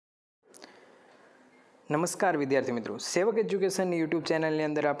નમસ્કાર વિદ્યાર્થી મિત્રો, સેવક એજ્યુકેશન યુટ્યુબ ચેનલની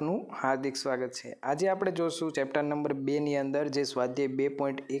અંદર આપનું હાર્દિક સ્વાગત છે। આજે આપણે જોશું ચેપ્ટર નંબર 2ની અંદર જે સ્વાધ્યાય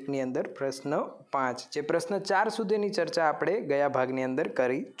 2.1ની અંદર પ્રશ્ન 5 જે પ્રશ્ન 4 સુધીની ચર્ચા આપણે ગયા ભાગની અંદર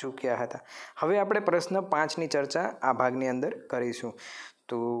કરી ચૂક્યા હતા। હવે આપણે પ્રશ્ન 5ની ચર્ચા આ ભાગની અંદર કરીશું।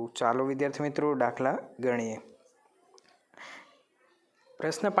 તો ચાલો વિદ્યાર્થી મિત્રો દાખલા ગણીએ।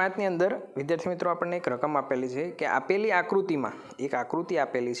 પ્રશ્ન 5ની અંદર વિદ્યાર્થી મિત્રો આપણને એક રકમ આપેલી છે કે આપેલી આકૃતિમાં એક આકૃતિ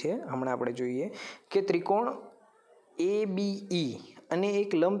આપેલી છે। હમણાં આપણે જોઈએ કે ત્રિકોણ ABE અને એક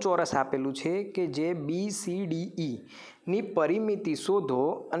લંબચોરસ આપેલું છે કે જે BCDE ની પરિમિતિ શોધો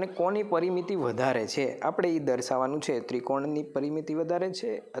અને કોની પરિમિતિ વધારે છે આપણે એ દર્શાવવાનું છે। ત્રિકોણની પરિમિતિ વધારે છે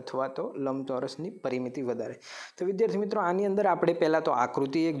અથવા તો લંબચોરસની પરિમિતિ વધારે। તો વિદ્યાર્થી મિત્રો આની અંદર આપણે પહેલાં તો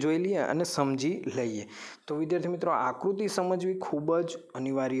આકૃતિ એક જોઈ લઈએ અને સમજી લઈએ। તો વિદ્યાર્થી મિત્રો આકૃતિ સમજવી ખૂબ જ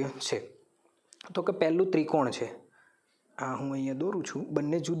અનિવાર્ય છે। તો કે પહેલું ત્રિકોણ છે, આ હું અહીંયા દોરું છું,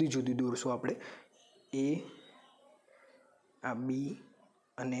 બંને જુદી જુદી દોરશું આપણે, આ B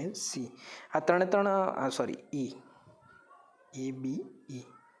અને C, આ ત્રણે ABE।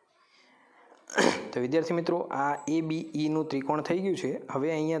 તો વિદ્યાર્થી મિત્રો આ ABE નું ત્રિકોણ થઈ ગયું છે।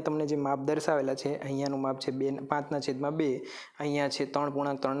 હવે અહીંયા તમને જે માપ દર્શાવેલા છે, અહીંયાનું માપ છે 5/2, અહીંયા છે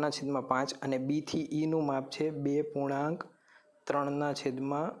 3.3/5 અને B થી E નું માપ છે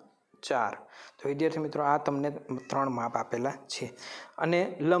 2.3/4। તો વિદ્યાર્થી મિત્રો આ તમને 3 માપ આપેલા છે।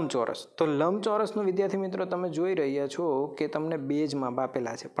 અને લંબચોરસ, તો લંબચોરસનું વિદ્યાર્થી મિત્રો તમે જોઈ રહ્યા છો કે તમને 2 જ માપ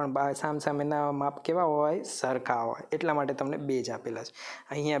આપેલા છે, પણ સામસામેના માપ કેવા હોય? સરખા હોય, એટલા માટે તમને 2 જ આપેલા છે।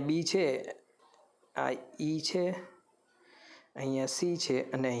 અહીંયા B છે, આ E છે, અહીંયા C છે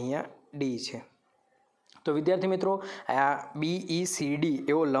અને અહીંયા D છે। તો વિદ્યાર્થી મિત્રો આ BECD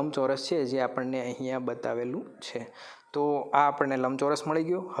એવો લંબચોરસ છે જે આપણને અહીંયા બતાવેલું છે। તો આ આપણને લંબચોરસ મળી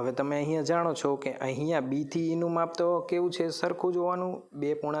ગયો। હવે તમે અહીંયા જાણો છો કે અહીંયા B થી E નું માપ તો કેવું છે? સરખું જોવાનું,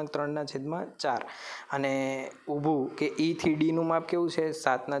 2.3/4 અને ઊભું કે E થી D નું માપ કેવું છે?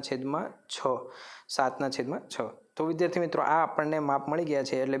 7/6। તો વિદ્યાર્થી મિત્રો આ આપણને માપ મળી ગયા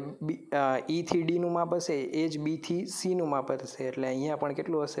છે, એટલે E થી D નું માપ હશે એ જ B થી C નું માપ હશે, એટલે અહીંયા પણ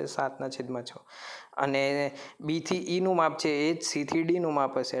કેટલું હશે? 7/6 અને B થી E નું માપ છે એ જ C થી D નું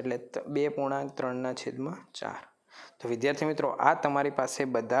માપ હશે, એટલે 2.3/4। તો વિદ્યાર્થી મિત્રો આ તમારી પાસે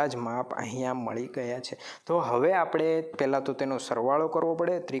બધા જ માપ અહીંયા મળી ગયા છે। તો હવે આપણે પહેલાં તો તેનો સરવાળો કરવો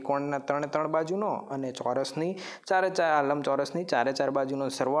પડે, ત્રિકોણના 3 બાજુનો અને ચોરસની લંબચોરસની 4 બાજુનો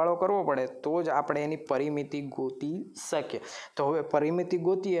સરવાળો કરવો પડે, તો જ આપણે એની પરિમિતિ ગોતી શકીએ। તો હવે પરિમિતિ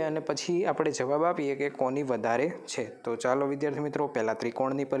ગોતીએ અને પછી આપણે જવાબ આપીએ કે કોની વધારે છે। તો ચાલો વિદ્યાર્થી મિત્રો પહેલાં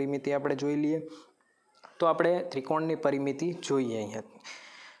ત્રિકોણની પરિમિતિ આપણે જોઈ લઈએ। તો આપણે ત્રિકોણની પરિમિતિ જોઈએ અહીંયા।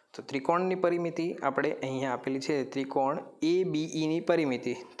 તો ત્રિકોણની પરિમિતિ આપણે અહીંયા આપેલી છે, ત્રિકોણ ABE ની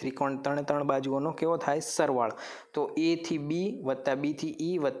પરિમિતિ, ત્રિકોણ 3 બાજુઓનો કેવો થાય? સરવાળો। તો A થી B વત્તા B થી E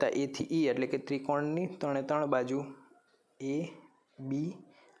વત્તા A થી E, એટલે કે ત્રિકોણની 3 બાજુ A, B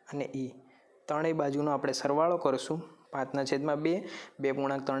અને E ત્રણેય બાજુનો આપણે સરવાળો કરશું, 5/2,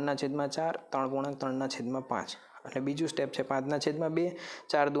 2.3/4, 3.3/5 અને બીજું સ્ટેપ છે 5/2,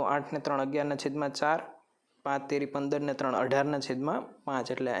 4 × 2 = 8 ને 3 = 11/4, 5 તેરી 15 ને 3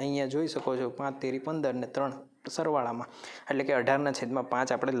 18/5, એટલે અહીંયા જોઈ શકો છો 5 તેરી 15 ને 3 સરવાળામાં, એટલે કે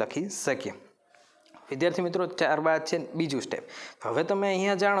 18/5 આપણે લખી શકીએ। વિદ્યાર્થી મિત્રો ત્યારબાદ છે બીજું સ્ટેપ। હવે તમે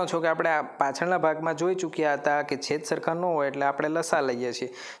અહીંયા જાણો છો કે આપણે આ પાછળના ભાગમાં જોઈ ચૂક્યા હતા કે છેદ સરખા ન હોય એટલે આપણે લસા લઈએ છીએ।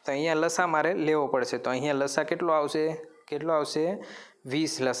 તો અહીંયા લસા મારે લેવો પડશે। તો અહીંયા લસા કેટલો આવશે?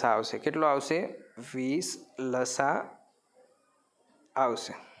 20 લસા આવશે। કેટલો આવશે? 20 લસા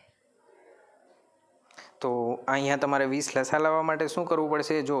આવશે। તો અહીંયા તમારે 20 લસા લાવવા માટે શું કરવું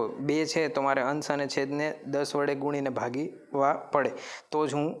પડશે? જો 2 છે તો મારે અંશ અને છેદને 10 વડે ગુણીને ભાગવા પડે, તો જ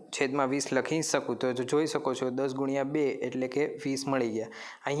હું છેદમાં 20 લખી શકું। તો જોઈ શકો છો 10 × 2 એટલે કે 20 મળી ગયા।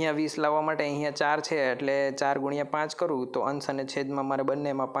 અહીંયા 20 લાવવા માટે અહીંયા 4 છે એટલે 4 × 5 કરું તો અંશ અને છેદમાં મારે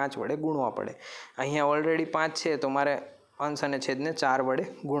બંનેમાં 5 વડે ગુણવા પડે। અહીંયા ઓલરેડી 5 છે તો મારે અંશ અને છેદને 4 વડે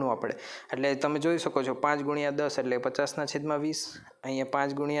ગુણવા પડે, એટલે તમે જોઈ શકો છો 5 × 10 એટલે 50/20, અહીંયા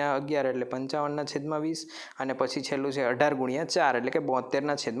 5 × 11 એટલે 55/20 અને પછી છેલ્લું છે 18 × 4 એટલે કે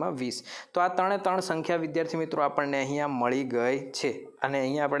 72/20। તો આ ત્રણ સંખ્યા વિદ્યાર્થી મિત્રો આપણને અહીંયા મળી ગઈ છે। અને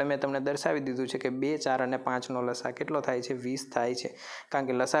અહીંયા મેં તમને દર્શાવી દીધું છે કે 2, 4 અને 5નો લસા કેટલો થાય છે? 20 થાય છે। કારણ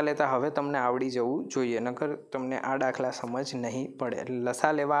કે લસા લેતા હવે તમને આવડી જવું જોઈએ, નકર તમને આ દાખલા સમજ નહીં પડે। એટલે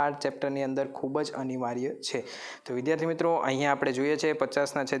લસા લેવા આ ચેપ્ટરની અંદર ખૂબ જ અનિવાર્ય છે। તો વિદ્યાર્થી મિત્રો અહીંયા આપણે જોઈએ છે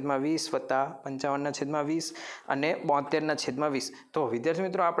 50/20 વત્તા 55/20 અને 72/20। તો વિદ્યાર્થી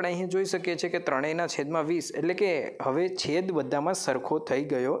મિત્રો આપણે અહીંયા જોઈ શકીએ છીએ કે ત્રણેયના છેદમાં 20, એટલે કે હવે છેદ બધામાં સરખો થઈ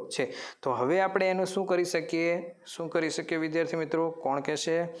ગયો છે। તો હવે આપણે એનું શું કરી શકીએ વિદ્યાર્થી મિત્રો? કોણ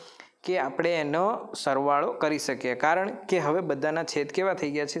કહેશે કે આપણે એનો સરવાળો કરી શકીએ, કારણ કે હવે બધાના છેદ કેવા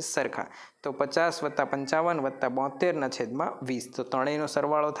થઈ ગયા છે? સરખા. તો 50 + 55 + 72/20, તો ત્રણેયનો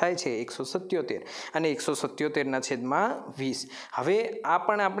સરવાળો થાય છે 177 અને 177/20. હવે આ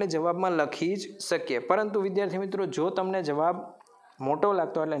પણ આપણે જવાબમાં લખી જ શકીએ, પરંતુ વિદ્યાર્થી મિત્રો જો તમને જવાબ મોટો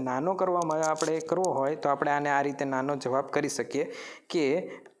લાગતો એટલે નાનો કરવામાં આપણે કરવો હોય તો આપણે આને આ રીતે નાનો જવાબ કરી શકીએ કે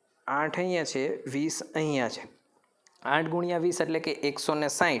 8 અહીંયા છે, 20 અહીંયા છે. 8 × 20 એટલે કે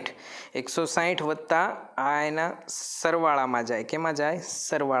 160. 160 વત્તા આ એના સરવાળામાં જાય. કેમાં જાય?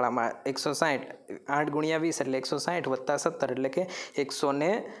 સરવાળામાં. 160 8 × 20 એટલે 160 વત્તા 17 એટલે કે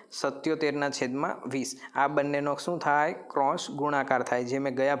 177/20. આ બંનેનો શું થાય? ક્રોસ ગુણાકાર થાય, જે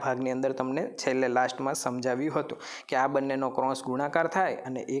મેં ગયા ભાગની અંદર તમને છેલ્લે લાસ્ટમાં સમજાવ્યું હતું કે આ બંનેનો ક્રોસ ગુણાકાર થાય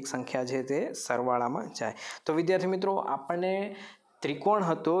અને એક સંખ્યા છે તે સરવાળામાં જાય. તો વિદ્યાર્થી મિત્રો આપણને ત્રિકોણ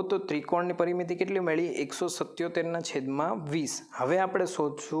હતો તો ત્રિકોણની પરિમિતિ કેટલી મળી? 177/20. હવે આપણે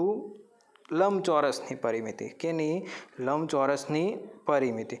શોધશું લંબચોરસની પરિમિતિ. કેની? લંબચોરસની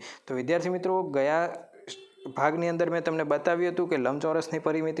પરિમિતિ. તો વિદ્યાર્થી મિત્રો ગયા ભાગની અંદર મેં તમને બતાવ્યું હતું કે લંબચોરસની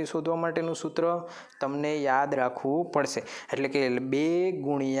પરિમિતિ શોધવા માટેનું સૂત્ર તમને યાદ રાખવું પડશે. એટલે કે 2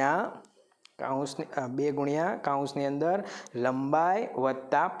 × કૌંસની અંદર લંબાઈ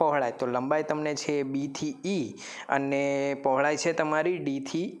વત્તા પહોળાઈ. તો લંબાઈ તમને છે B થી E અને પહોળાઈ છે તમારી D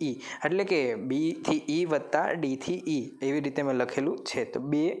થી E, એટલે કે B થી E વત્તા D થી E એવી રીતે મેં લખેલું છે. તો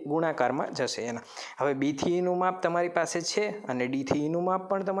 2 ગુણાકારમાં જશે એના. હવે B થી E નું માપ તમારી પાસે છે અને D થી E નું માપ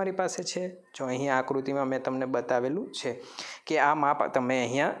પણ તમારી પાસે છે. જો અહીંયા આકૃતિમાં મેં તમને બતાવેલું છે કે આ માપ તમે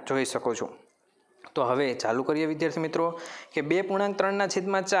અહીંયા જોઈ શકો છો. તો હવે ચાલુ કરીએ વિદ્યાર્થી મિત્રો કે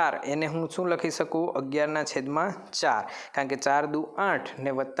 2.3/4 એને હું શું લખી શકું? 11/4, કારણ કે 4 દુ 8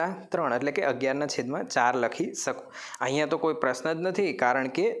 ને વત્તા 3 એટલે કે 11/4 લખી શકું. અહીંયા તો કોઈ પ્રશ્ન જ નથી, કારણ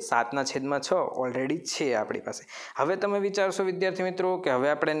કે 7/6 ઓલરેડી છે આપણી પાસે. હવે તમે વિચારશો વિદ્યાર્થી મિત્રો કે હવે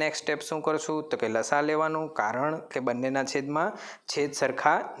આપણે નેક્સ્ટ સ્ટેપ શું કરશું? તો કે લસા લેવાનું, કારણ કે બંનેના છેદમાં છેદ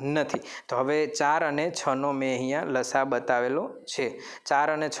સરખા નથી. તો હવે 4 અને 6નો મેં અહીંયા લસા બતાવેલો છે.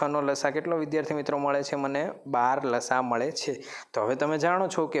 4 અને 6નો લસા કેટલો વિદ્યાર્થી મિત્રો મળે છે? મને 12 લસા મળે છે. તો હવે તમે જાણો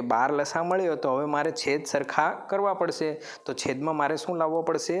છો કે 12 લસા મળ્યો તો હવે મારે છેદ સરખા કરવા પડશે. તો છેદમાં મારે શું લાવવો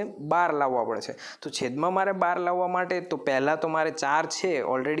પડશે? 12 લાવવા પડશે. તો છેદમાં મારે 12 લાવવા માટે તો પહેલાં તો મારે 4 છે,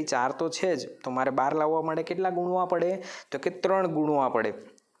 ઓલરેડી 4 તો છે જ, તો મારે 12 લાવવા માટે કેટલા ગુણવા પડે? તો કે 3 ગુણવા પડે.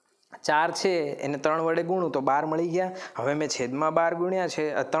 4 છે એને 3 વડે ગુણું તો 12 મળી ગયા. હવે મેં છેદમાં 12 ગુણ્યા છે,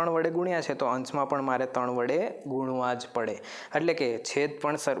 3 વડે ગુણ્યા છે, તો અંશમાં પણ મારે 3 વડે ગુણવા જ પડે, એટલે કે છેદ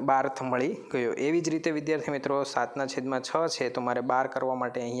પણ 12 મળી ગયો. એવી જ રીતે વિદ્યાર્થી મિત્રો 7/6 છે તો મારે 12 કરવા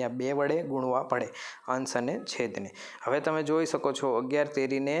માટે અહીંયા 2 વડે ગુણવા પડે અંશ અને છેદને. હવે તમે જોઈ શકો છો 11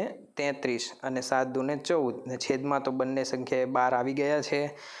 તેરીને 33 અને 7 દુને 14 ને છેદમાં તો બંને સંખ્યાએ 12 આવી ગયા છે.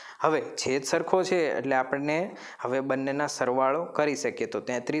 હવે છેદ સરખો છે એટલે આપણને હવે બંનેના સરવાળો કરી શકીએ. તો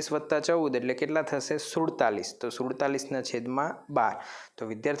 33 + 14 એટલે કેટલા થશે? 47. તો 47/12. તો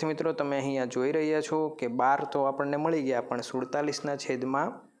વિદ્યાર્થી મિત્રો તમે અહીંયા જોઈ રહ્યા છો કે 12 તો આપણને મળી ગયા, પણ 47/12.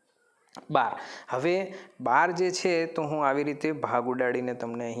 હવે 12 જે છે તો હું આવી રીતે ભાગ ઉડાડીને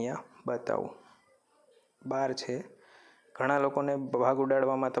તમને અહીંયા બતાવું. 12 છે, ઘણા લોકોને ભાગ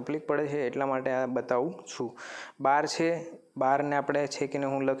ઉડાડવામાં તકલીફ પડે છે એટલા માટે આ બતાવું છું. 12 છે, 12ને આપણે છે કે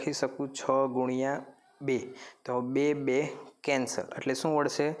હું લખી શકું 6 × 2. તો 2 કેન્સલ એટલે શું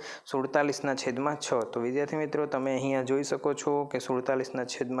વળશે? 47/6. તો વિદ્યાર્થી મિત્રો તમે અહીંયા જોઈ શકો છો કે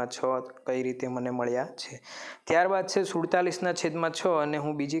 47/6 કઈ રીતે મને મળ્યા છે. ત્યારબાદ છે 47/6 અને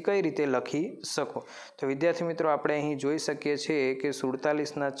હું બીજી કઈ રીતે લખી શકું? તો વિદ્યાર્થી મિત્રો આપણે અહીં જોઈ શકીએ છીએ કે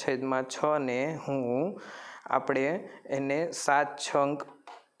 47/6 ને હું આપણે એને 7 × 6 =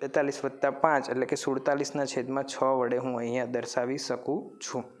 42 + 5 એટલે કે 47/6 વડે હું અહીંયા દર્શાવી શકું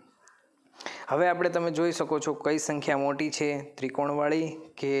છું. હવે આપણે તમે જોઈ શકો છો કઈ સંખ્યા મોટી છે, ત્રિકોણવાળી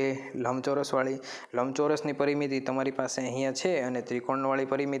કે લંબચોરસવાળી? લંબચોરસની પરિમિતિ તમારી પાસે અહીંયા છે અને ત્રિકોણવાળી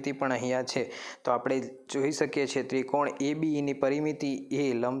પરિમિતિ પણ અહીંયા છે. તો આપણે જોઈ શકીએ છીએ ત્રિકોણ ABEની પરિમિતિ એ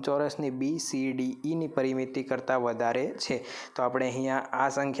લંબચોરસની BCDEની પરિમિતિ કરતાં વધારે છે. તો આપણે અહીંયા આ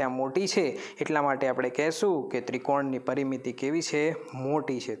સંખ્યા મોટી છે એટલા માટે આપણે કહેશું કે ત્રિકોણની પરિમિતિ કેવી છે?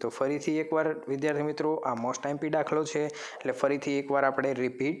 મોટી છે. તો ફરીથી એકવાર વિદ્યાર્થી મિત્રો આ મોસ્ટ MP દાખલો છે એટલે ફરીથી એકવાર આપણે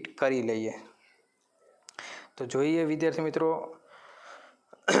રિપીટ કરી લઈએ. તો જોઈએ વિદ્યાર્થી મિત્રો,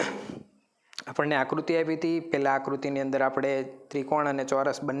 આપણને આકૃતિ આપી હતી. પહેલાં આકૃતિની અંદર આપણે ત્રિકોણ અને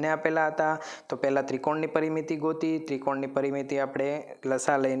ચોરસ બંને આપેલા હતા. તો પહેલાં ત્રિકોણની પરિમિતિ ગોતી. ત્રિકોણની પરિમિતિ આપણે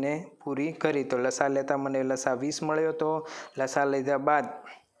લસા લઈને પૂરી કરી. તો લસા લેતા મને લસા 20 મળ્યો હતો. લસા લીધા બાદ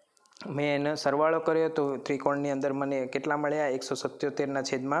મેં એનો સરવાળો કર્યો તો ત્રિકોણની અંદર મને કેટલા મળ્યા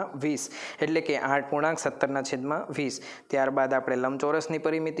 177/20 એટલે કે 8.17/20. ત્યારબાદ આપણે લંબચોરસની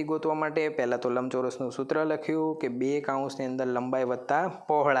પરિમિતિ ગોતવા માટે પહેલાં તો લંબચોરસનું સૂત્ર લખ્યું કે 2 કૌંસની અંદર લંબાઈ વત્તા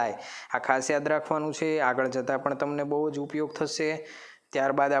પહોળાઈ. આ ખાસ યાદ રાખવાનું છે, આગળ જતાં પણ તમને બહુ જ ઉપયોગ થશે.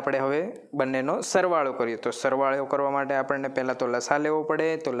 ત્યારબાદ આપણે હવે બંનેનો સરવાળો કરીએ. તો સરવાળો કરવા માટે આપણને પહેલાં તો લસા લેવો પડે.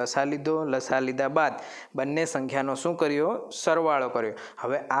 તો લસા લીધો. લસા લીધા બાદ બંને સંખ્યાનો શું કર્યો? સરવાળો કર્યો.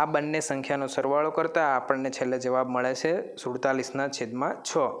 હવે આ બંને સંખ્યાનો સરવાળો કરતાં આપણને છેલ્લે જવાબ મળે છે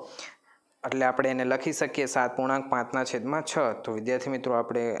 47/6. એટલે આપણે એને લખી શકીએ 7.5/6. તો વિદ્યાર્થી મિત્રો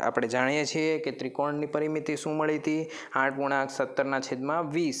આપણે જાણીએ છીએ કે ત્રિકોણની પરિમિતિ શું મળી હતી?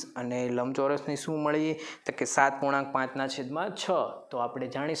 8.17/20 અને લંબચોરસની શું મળી? તો કે 7.5/6. તો આપણે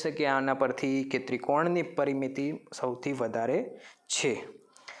જાણી શકીએ આના પરથી કે ત્રિકોણની પરિમિતિ સૌથી વધારે છે.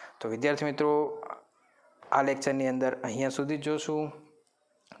 તો વિદ્યાર્થી મિત્રો આ લેક્ચરની અંદર અહીંયા સુધી જોશું.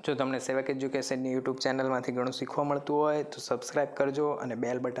 જો તમને સેવક એજ્યુકેશનની યુટ્યુબ ચેનલમાંથી ઘણું શીખવા મળતું હોય તો સબસ્ક્રાઈબ કરજો અને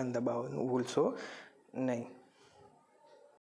બેલ બટન દબાવવાનું ભૂલશો નહીં.